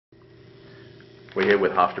We're here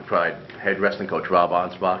with Hofstra Pride head wrestling coach Rob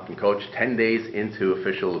Anspach. And coach, 10 days into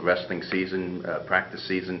official wrestling season, practice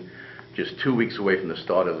season, just 2 weeks away from the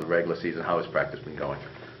start of the regular season. How has practice been going?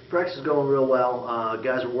 Practice is going real well.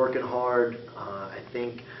 Guys are working hard. I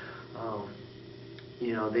think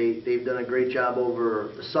they've done a great job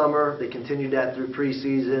over the summer. They continued that through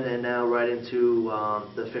preseason and now right into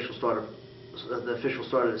the official start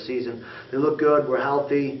of the season. They look good. We're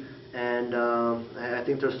healthy. And I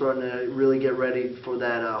think they're starting to really get ready for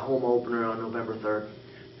that home opener on November 3rd.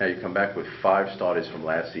 Now you come back with 5 starters from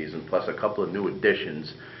last season, plus a couple of new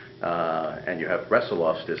additions, and you have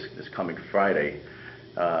wrestle-offs this coming Friday.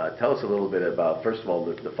 Tell us a little bit about, first of all,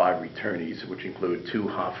 the 5 returnees, which include 2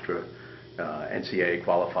 Hofstra NCAA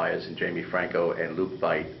qualifiers, and Jamie Franco and Luke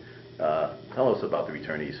Veit. Tell us about the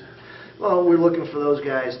returnees. Well, we're looking for those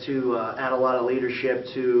guys to add a lot of leadership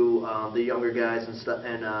to the younger guys and stuff,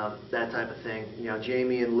 and that type of thing. You know,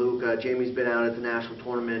 Jamie and Luke. Jamie's been out at the national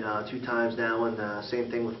tournament 2 times now, and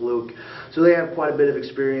same thing with Luke. So they have quite a bit of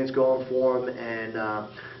experience going for them, and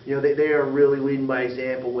they are really leading by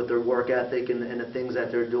example with their work ethic and the things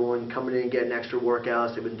that they're doing, coming in and getting extra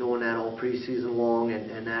workouts. They've been doing that all preseason long,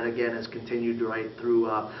 and that again has continued right through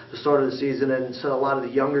the start of the season. And so a lot of the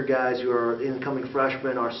younger guys who are incoming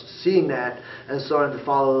freshmen are seeing that and starting to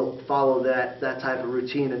follow that type of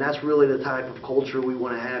routine. And that's really the type of culture we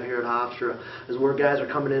want to have here at Hofstra, is where guys are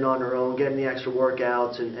coming in on their own, getting the extra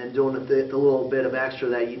workouts and doing the little bit of extra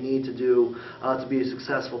that you need to do to be a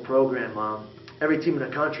successful program. Every team in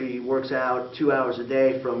the country works out 2 hours a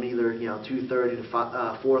day from either 2:30 to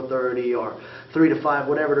 4:30 or 3 to 5,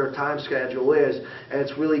 whatever their time schedule is. And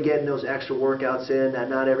it's really getting those extra workouts in that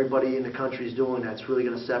not everybody in the country is doing. That's really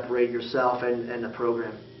going to separate yourself and the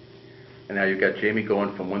program. And now you've got Jamie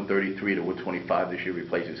going from 133 to 125 this year,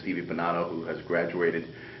 replacing Stevie Bonanno, who has graduated.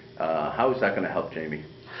 How is that going to help Jamie?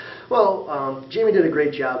 Well, Jamie did a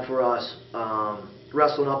great job for us.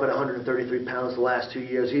 Wrestling up at 133 pounds the last 2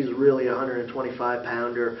 years. He's really a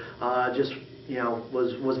 125-pounder.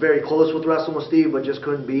 Was very close with wrestling with Steve, but just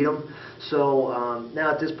couldn't beat him. So now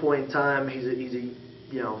at this point in time, he's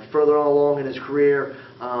further along in his career.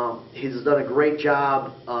 He's done a great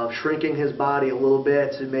job of shrinking his body a little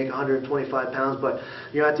bit to make 125 pounds. But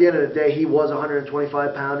at the end of the day, he was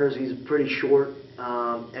 125 pounders. He's pretty short.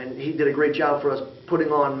 And he did a great job for us putting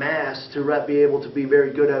on mass to be able to be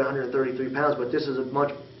very good at 133 pounds. But this is a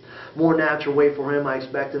much more natural way for him. I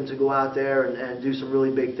expect him to go out there and do some really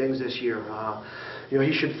big things this year.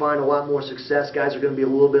 He should find a lot more success. Guys are going to be a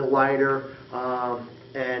little bit lighter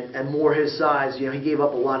and more his size. He gave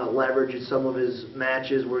up a lot of leverage in some of his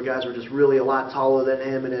matches where guys were just really a lot taller than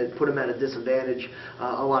him, and it put him at a disadvantage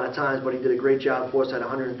a lot of times. But he did a great job for us at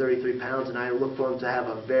 133 pounds, and I look for him to have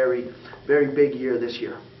a very, very big year this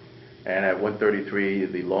year. And at 133,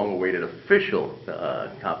 the long-awaited official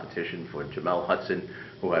competition for Jamel Hudson,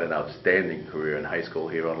 who had an outstanding career in high school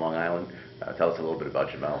here on Long Island. Tell us a little bit about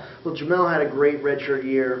Jamel. Well, Jamel had a great redshirt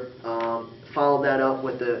year. Followed that up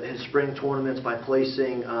with his spring tournaments by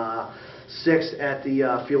placing 6th at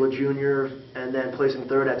the Field of Juniors and then placing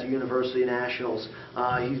 3rd at the University Nationals.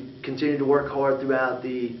 He continued to work hard throughout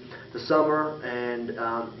the summer, and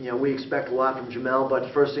we expect a lot from Jamel. But the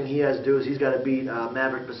first thing he has to do is he's got to beat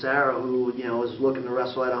Maverick Pissarro, who is looking to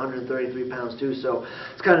wrestle at 133 pounds too. So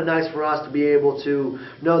it's kind of nice for us to be able to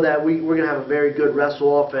know that we're going to have a very good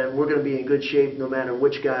wrestle-off, and we're going to be in good shape no matter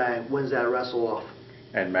which guy wins that wrestle-off.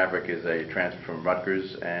 And Maverick is a transfer from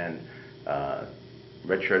Rutgers and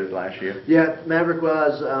redshirted last year. Yeah, Maverick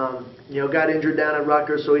was, got injured down at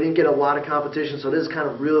Rutgers, so he didn't get a lot of competition. So this is kind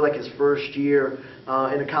of really like his first year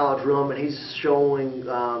in the college room, and he's showing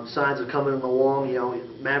signs of coming along.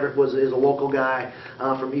 Maverick is a local guy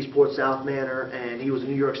from Eastport South Manor, and he was a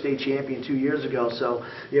New York State champion 2 years ago. So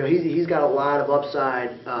he's got a lot of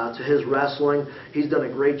upside to his wrestling. He's done a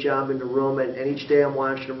great job in the room, and each day I'm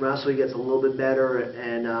watching him wrestle, he gets a little bit better,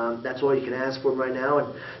 and that's all you can ask for him right now.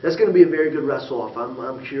 And that's going to be a very good wrestle-off.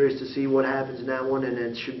 I'm curious to see what happens in that one, and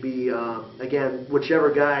it should be again,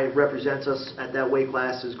 whichever guy represents us at that weight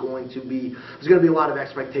class is going to be. There's going to be a lot of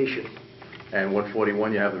expectation. And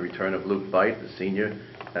 141, you have the return of Luke Veit, the senior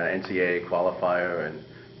NCAA qualifier,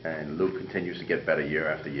 and Luke continues to get better year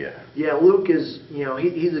after year. Yeah, Luke is,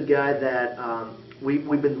 he's a guy that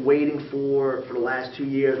we've been waiting for the last 2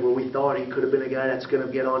 years, where we thought he could have been a guy that's going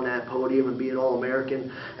to get on that podium and be an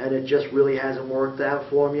All-American, and it just really hasn't worked out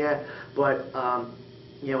for him yet. But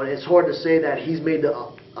it's hard to say that he's made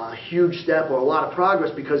a huge step or a lot of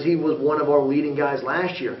progress, because he was one of our leading guys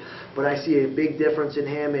last year. But I see a big difference in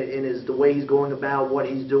him in the way he's going about what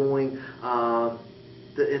he's doing,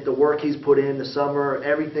 the work he's put in the summer.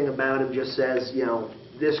 Everything about him just says,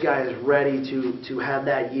 this guy is ready to have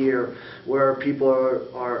that year where people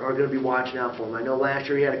are going to be watching out for him. I know last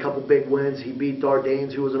year he had a couple big wins. He beat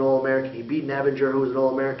Dardanes, who was an All-American. He beat Nevinger, who was an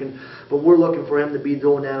All-American. But we're looking for him to be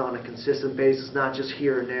doing that on a consistent basis, not just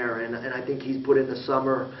here and there. And I think he's put in the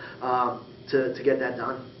summer to get that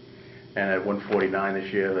done. And at 149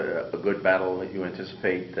 this year, a good battle. You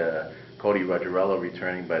anticipate Cody Ruggiero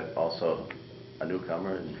returning, but also a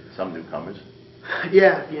newcomer and some newcomers.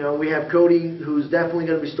 Yeah, we have Cody, who's definitely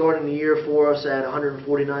going to be starting the year for us at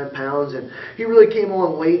 149 pounds, and he really came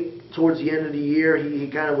on late towards the end of the year. He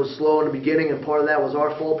kind of was slow in the beginning, and part of that was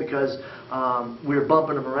our fault because we were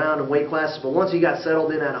bumping him around in weight classes. But once he got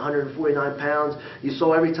settled in at 149 pounds, you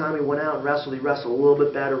saw every time he went out and wrestled, he wrestled a little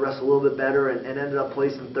bit better, and ended up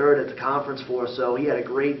placing third at the conference for us. So he had a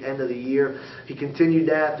great end of the year. He continued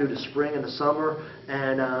that through the spring and the summer,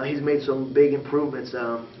 and he's made some big improvements.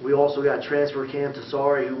 We also got transfer Cam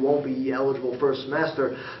Tassari, who won't be eligible first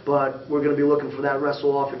semester, but we're going to be looking for that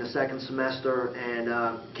wrestle off in the second semester.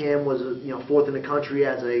 And Cam was fourth in the country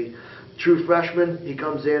as a true freshman. He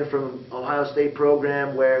comes in from Ohio State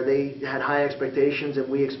program where they had high expectations, and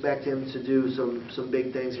we expect him to do some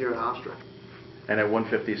big things here at Hofstra. And at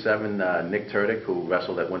 157, Nick Turdick, who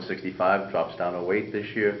wrestled at 165, drops down a weight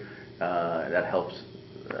this year. That helps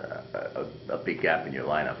a big gap in your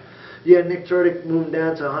lineup. Yeah, Nick Turdick moved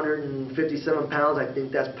down to 157 pounds. I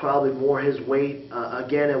think that's probably more his weight.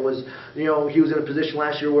 Again, it was, he was in a position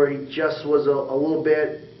last year where he just was a little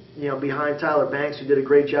bit behind Tyler Banks, who did a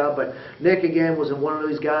great job. But Nick, again, was in one of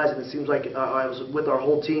these guys, and it seems like I was with our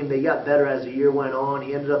whole team. They got better as the year went on.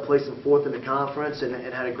 He ended up placing fourth in the conference and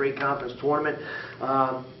had a great conference tournament.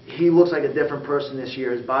 He looks like a different person this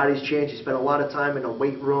year. His body's changed. He spent a lot of time in a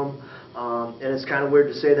weight room. And it's kind of weird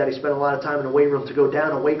to say that he spent a lot of time in the weight room to go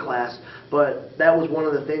down a weight class, but that was one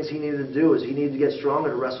of the things he needed to do. Is he needed to get stronger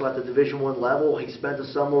to wrestle at the Division I level. He spent the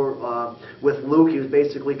summer with Luke. He was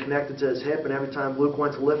basically connected to his hip, and every time Luke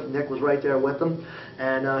went to lift, Nick was right there with him.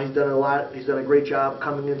 And he's done a great job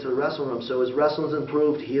coming into the wrestling room. So his wrestling's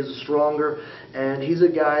improved. He is stronger, and he's a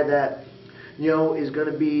guy that is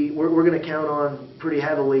going to be. We're going to count on pretty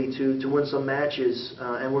heavily to win some matches,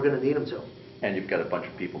 and we're going to need him to. And you've got a bunch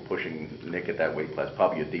of people pushing Nick at that weight class,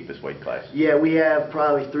 probably your deepest weight class. Yeah, we have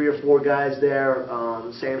probably 3 or 4 guys there.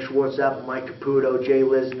 Sam Schwartzapple, Mike Caputo, Jay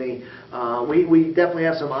Lisney. We definitely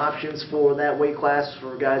have some options for that weight class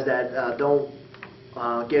for guys that don't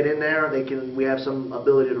get in there. We have some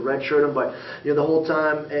ability to redshirt them, but the whole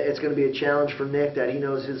time it's going to be a challenge for Nick that he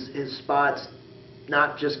knows his spots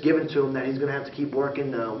not just given to him, that he's going to have to keep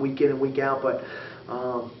working week in and week out. But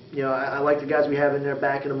I like the guys we have in there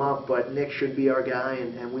backing him up, but Nick should be our guy,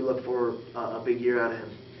 and we look for a big year out of him.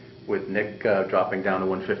 With Nick dropping down to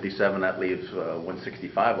 157, that leaves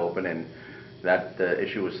 165 open, and that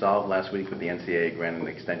issue was solved last week with the NCAA granting an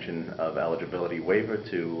extension of eligibility waiver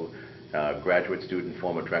to graduate student,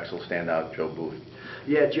 former Drexel standout Joe Booth.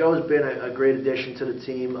 Yeah, Joe has been a great addition to the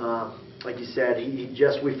team. Like you said,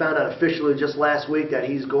 we found out officially just last week that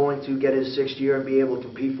he's going to get his 6th year and be able to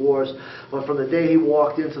compete for us. But from the day he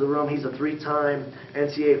walked into the room, he's a 3-time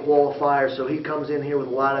NCAA qualifier, so he comes in here with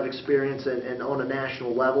a lot of experience and on a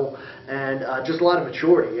national level, and just a lot of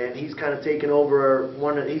maturity. And he's kind of taken over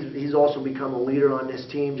he's also become a leader on this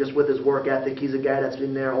team just with his work ethic. He's a guy that's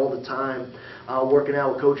been there all the time, working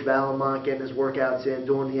out with Coach Valamont, getting his workouts in,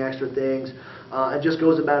 doing the extra things. And just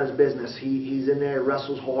goes about his business. He's in there,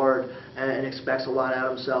 wrestles hard, and expects a lot out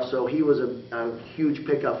of himself. So he was a huge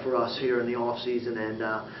pickup for us here in the off season, and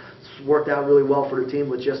worked out really well for the team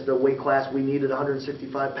with just the weight class we needed,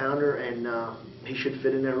 165-pounder, and he should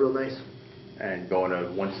fit in there real nice. And going to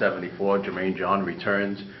 174, Jermaine John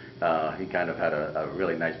returns. He kind of had a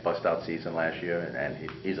really nice bust-out season last year, and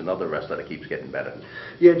he's another wrestler that keeps getting better.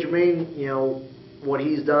 Yeah, Jermaine, what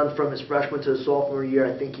he's done from his freshman to his sophomore year,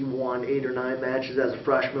 I think he won 8 or 9 matches as a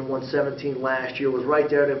freshman, won 17 last year, was right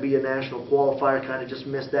there to be a national qualifier, kind of just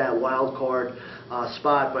missed that wild card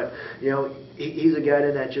spot. But, he's a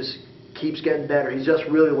guy that just keeps getting better. He's just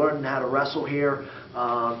really learning how to wrestle here.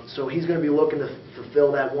 So he's going to be looking to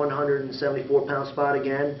fulfill that 174-pound spot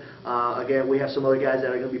again. Again, we have some other guys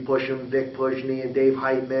that are going to be pushing. Vic Pujny and Dave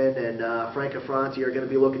Heitman and Frank Affronti are going to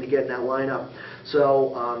be looking to get in that lineup.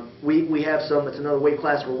 So we have it's another weight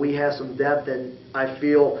class where we have some depth, and I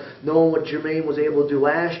feel, knowing what Jermaine was able to do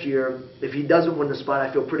last year, if he doesn't win the spot,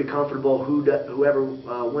 I feel pretty comfortable whoever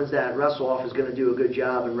wins that wrestle-off is going to do a good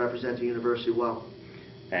job and represent the university well.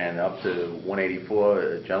 And up to 184,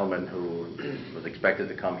 a gentleman who was expected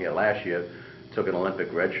to come here last year took an Olympic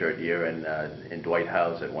redshirt year in Dwight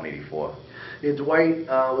Howes at 184. Yeah, Dwight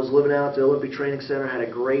was living out at the Olympic Training Center, had a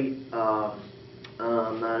great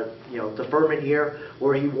deferment year,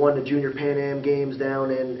 where he won the Junior Pan Am Games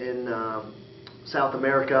down in South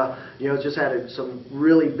America. You know, just had some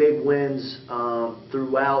really big wins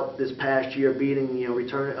throughout this past year, beating, you know,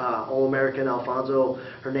 return All-American Alfonso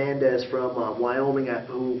Hernandez from Wyoming,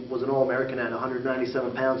 who was an All-American at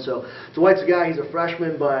 197 pounds. So Dwight's a guy, he's a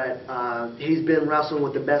freshman, but he's been wrestling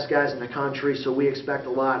with the best guys in the country, so we expect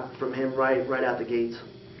a lot from him right out the gates.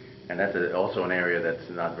 And that's also an area that's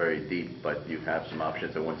not very deep, but you have some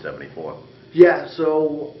options at 174. Yeah,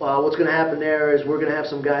 so what's going to happen there is we're going to have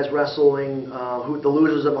some guys wrestling, the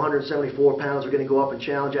losers of 174 pounds are going to go up and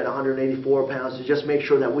challenge at 184 pounds to just make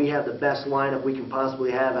sure that we have the best lineup we can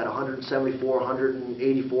possibly have at 174,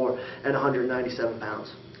 184, and 197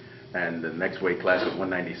 pounds. And the next weight class of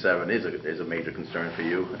 197 is a major concern for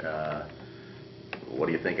you. What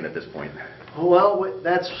are you thinking at this point? Well,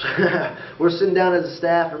 that's we're sitting down as a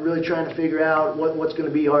staff and really trying to figure out what's going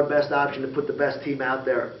to be our best option to put the best team out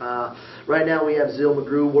there. Right now we have Zil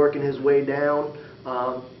McGrew working his way down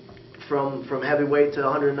from heavyweight to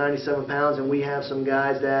 197 pounds, and we have some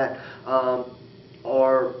guys that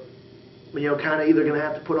are, you know, kind of either going to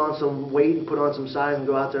have to put on some weight and put on some size and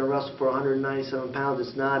go out there and wrestle for 197 pounds.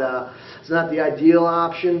 It's not the ideal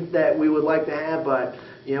option that we would like to have, but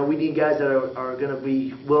you know, we need guys that are going to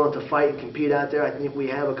be willing to fight and compete out there. I think we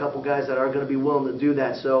have a couple guys that are going to be willing to do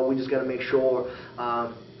that, so we just got to make sure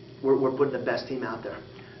we're putting the best team out there.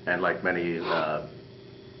 And like many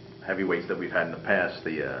heavyweights that we've had in the past,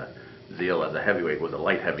 the Zeal as a heavyweight was a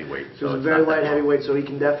light heavyweight. So he's a very light heavyweight, so he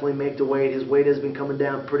can definitely make the weight. His weight has been coming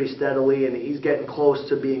down pretty steadily, and he's getting close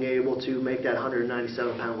to being able to make that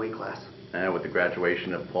 197-pound weight class. And with the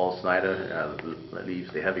graduation of Paul Snyder, that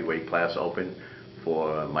leaves the heavyweight class open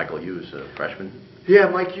for Michael Hughes, a freshman. Yeah,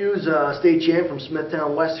 Mike Hughes, state champ from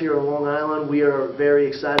Smithtown West here in Long Island. We are very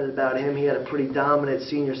excited about him. He had a pretty dominant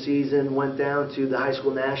senior season, went down to the high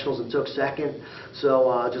school nationals and took second.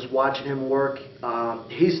 So just watching him work,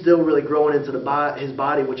 he's still really growing into his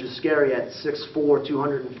body, which is scary at 6'4",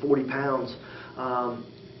 240 pounds.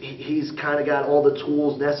 He's kind of got all the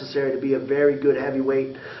tools necessary to be a very good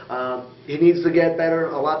heavyweight. He needs to get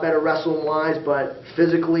better, a lot better wrestling-wise, but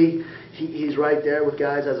physically, he's right there with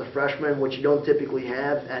guys as a freshman, which you don't typically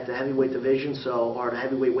have at the heavyweight division, or the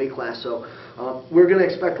heavyweight weight class. So we're going to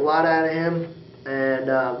expect a lot out of him,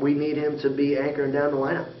 and we need him to be anchoring down the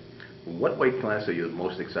lineup. What weight class are you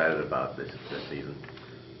most excited about this season?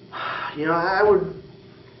 You know,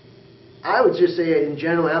 I would just say in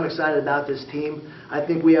general, I'm excited about this team. I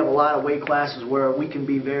think we have a lot of weight classes where we can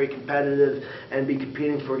be very competitive and be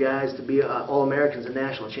competing for guys to be All-Americans and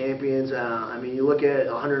national champions. I mean, you look at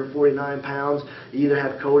 149 pounds, you either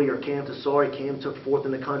have Cody or Cam Tesori. Cam took 4th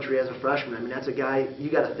in the country as a freshman. I mean, that's a guy you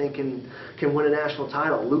got to think can win a national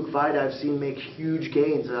title. Luke Veit, I've seen make huge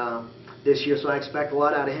gains this year, so I expect a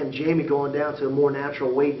lot out of him. Jamie going down to a more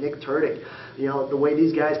natural weight. Nick Turdick, you know, the way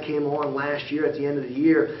these guys came on last year at the end of the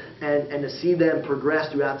year, and to see them progress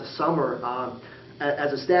throughout the summer,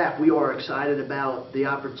 as a staff, we are excited about the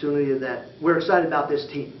opportunity we're excited about this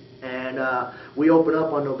team. And we open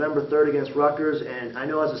up on November 3rd against Rutgers, and I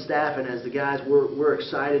know as a staff and as the guys, we're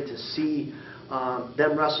excited to see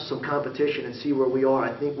them wrestle some competition and see where we are.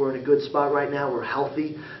 I think we're in a good spot right now. We're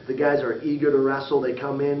healthy. The guys are eager to wrestle. They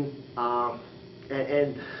come in,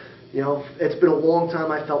 and you know, it's been a long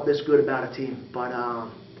time I felt this good about a team, but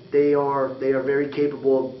they are very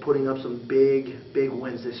capable of putting up some big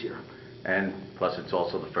wins this year. And plus, it's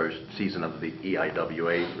also the first season of the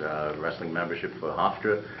EIWA wrestling membership for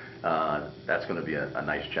Hofstra. That's going to be a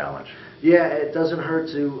nice challenge. Yeah, it doesn't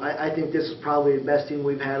hurt to. I think this is probably the best team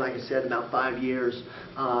we've had, like I said, in about 5 years.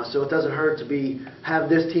 So it doesn't hurt to have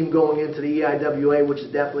this team going into the EIWA, which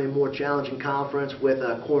is definitely a more challenging conference with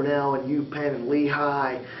Cornell and UPenn and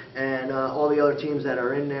Lehigh and all the other teams that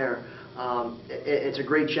are in there. It's a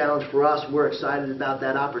great challenge for us. We're excited about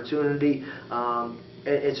that opportunity.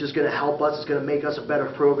 It's just going to help us. It's going to make us a better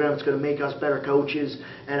program. It's going to make us better coaches,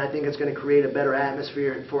 and I think it's going to create a better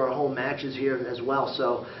atmosphere for our home matches here as well.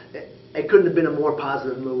 So it couldn't have been a more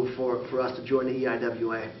positive move for us to join the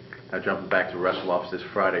EIWA. Now jumping back to Wrestle-Offs this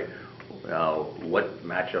Friday, what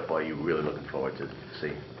matchup are you really looking forward to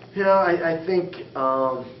see? You know, I think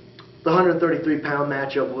the 133-pound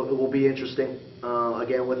matchup will be interesting.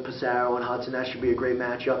 Again, with Pissarro and Hudson, that should be a great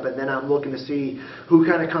matchup. And then I'm looking to see who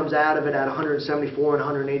kind of comes out of it at 174 and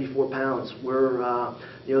 184 pounds. We're,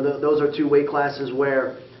 you know, those are two weight classes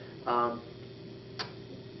where a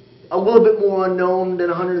little bit more unknown than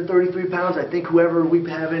 133 pounds. I think whoever we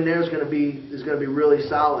have in there is going to be really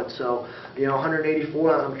solid. So, you know,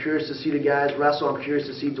 184. I'm curious to see the guys wrestle. I'm curious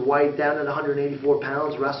to see Dwight down at 184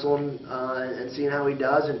 pounds wrestling and seeing how he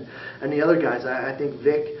does, and the other guys. I think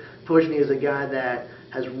Vic Pujny is a guy that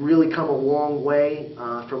has really come a long way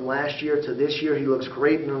from last year to this year. He looks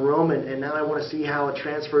great in the room, and now I want to see how it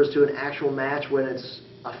transfers to an actual match when it's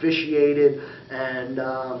officiated and,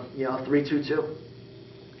 3-2-2.